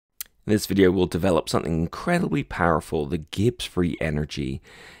In this video, we'll develop something incredibly powerful, the Gibbs free energy.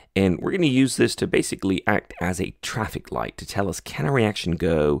 And we're going to use this to basically act as a traffic light to tell us, can a reaction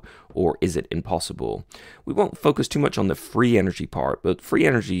go or is it impossible? We won't focus too much on the free energy part, but free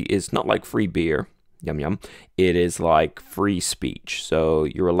energy is not like free beer, yum yum. It is like free speech. So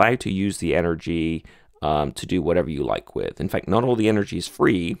you're allowed to use the energy to do whatever you like with. In fact, not all the energy is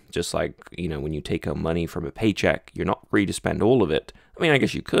free, just like, when you take home money from a paycheck, you're not free to spend all of it. I mean, I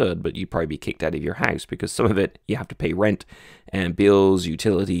guess you could, but you'd probably be kicked out of your house because some of it you have to pay rent and bills,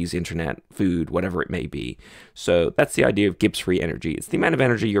 utilities, internet, food, whatever it may be. So that's the idea of Gibbs free energy. It's the amount of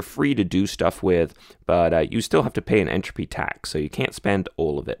energy you're free to do stuff with, but you still have to pay an entropy tax, so you can't spend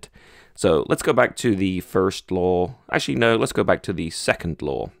all of it. So let's go back to the first law. Actually, no, let's go back to the second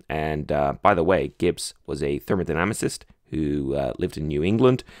law. And by the way, Gibbs was a thermodynamicist who lived in New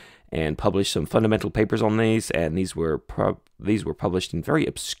England and published some fundamental papers on these. And these were published in very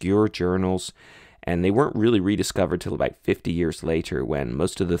obscure journals. And they weren't really rediscovered till about 50 years later, when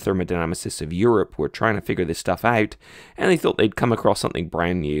most of the thermodynamicists of Europe were trying to figure this stuff out, and they thought they'd come across something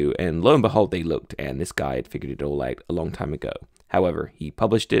brand new, and lo and behold, they looked, and this guy had figured it all out a long time ago. However, he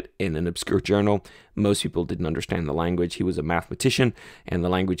published it in an obscure journal. Most people didn't understand the language. He was a mathematician, and the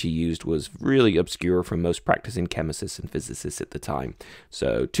language he used was really obscure for most practicing chemists and physicists at the time.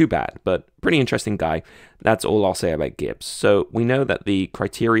 So, too bad, but pretty interesting guy. That's all I'll say about Gibbs. So, we know that the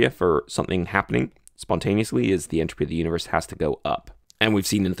criteria for something happening spontaneously is the entropy of the universe has to go up. And we've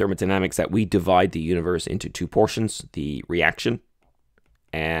seen in thermodynamics that we divide the universe into two portions, the reaction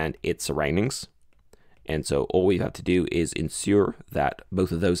and its surroundings. And so all we have to do is ensure that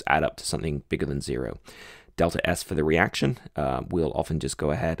both of those add up to something bigger than zero. Delta S for the reaction, we'll often just go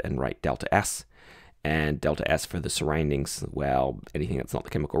ahead and write delta S. And delta S for the surroundings, well, anything that's not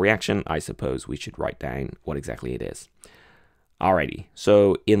the chemical reaction, I suppose we should write down what exactly it is. Alrighty,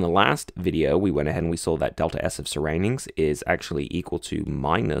 so in the last video, we went ahead and we saw that delta S of surroundings is actually equal to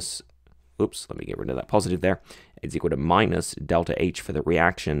minus, oops, let me get rid of that positive there. It's equal to minus delta H for the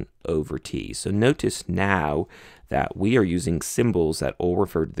reaction over T. So notice now that we are using symbols that all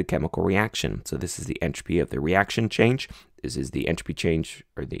refer to the chemical reaction. So this is the entropy of the reaction change. This is the entropy change,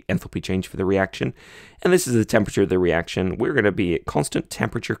 or the enthalpy change for the reaction. And this is the temperature of the reaction. We're going to be at constant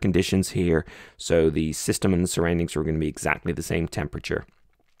temperature conditions here. So the system and the surroundings are going to be exactly the same temperature.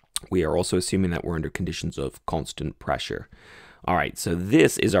 We are also assuming that we're under conditions of constant pressure. All right, so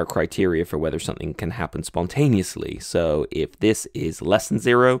this is our criteria for whether something can happen spontaneously. So if this is less than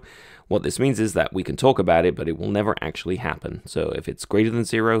zero, what this means is that we can talk about it, but it will never actually happen. So if it's greater than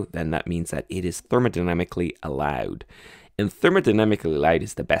zero, then that means that it is thermodynamically allowed. And thermodynamically allowed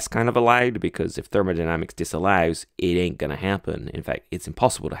is the best kind of allowed, because if thermodynamics disallows, it ain't going to happen. In fact, it's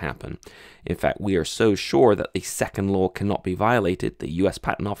impossible to happen. In fact, we are so sure that the second law cannot be violated, the US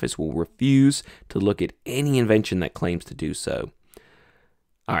Patent Office will refuse to look at any invention that claims to do so.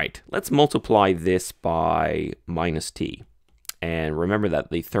 All right, let's multiply this by minus T. And remember that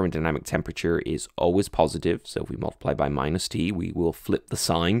the thermodynamic temperature is always positive. So if we multiply by minus T, we will flip the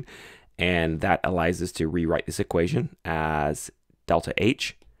sign. And that allows us to rewrite this equation as delta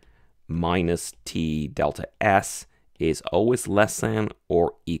H minus T delta S is always less than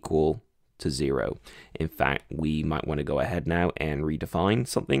or equal to zero. In fact, we might want to go ahead now and redefine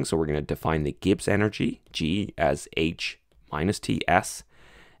something. So we're going to define the Gibbs energy, G, as H minus TS.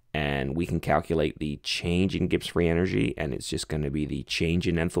 And we can calculate the change in Gibbs free energy, and it's just going to be the change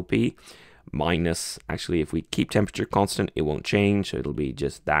in enthalpy minus, actually, if we keep temperature constant, it won't change, so it'll be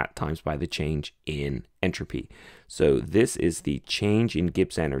just that times by the change in entropy. So this is the change in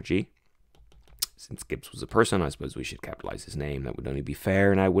Gibbs energy. Since Gibbs was a person, I suppose we should capitalize his name. That would only be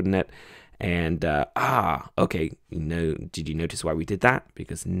fair now, wouldn't it? And, okay, did you notice why we did that?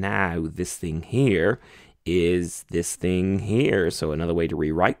 Because now this thing here is this thing here. So another way to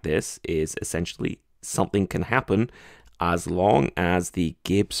rewrite this is essentially something can happen as long as the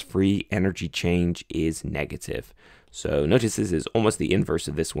Gibbs free energy change is negative. So notice this is almost the inverse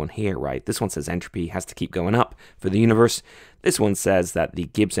of this one here, right? This one says entropy has to keep going up for the universe. This one says that the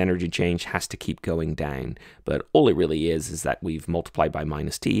Gibbs energy change has to keep going down. But all it really is that we've multiplied by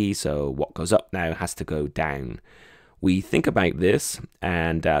minus T, so what goes up now has to go down. We think about this,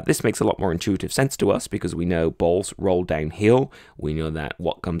 and this makes a lot more intuitive sense to us because we know balls roll downhill. We know that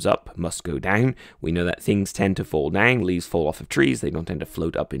what comes up must go down. We know that things tend to fall down. Leaves fall off of trees. They don't tend to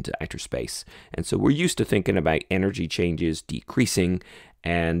float up into outer space. And so we're used to thinking about energy changes decreasing,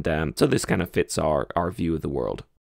 and so this kind of fits our view of the world.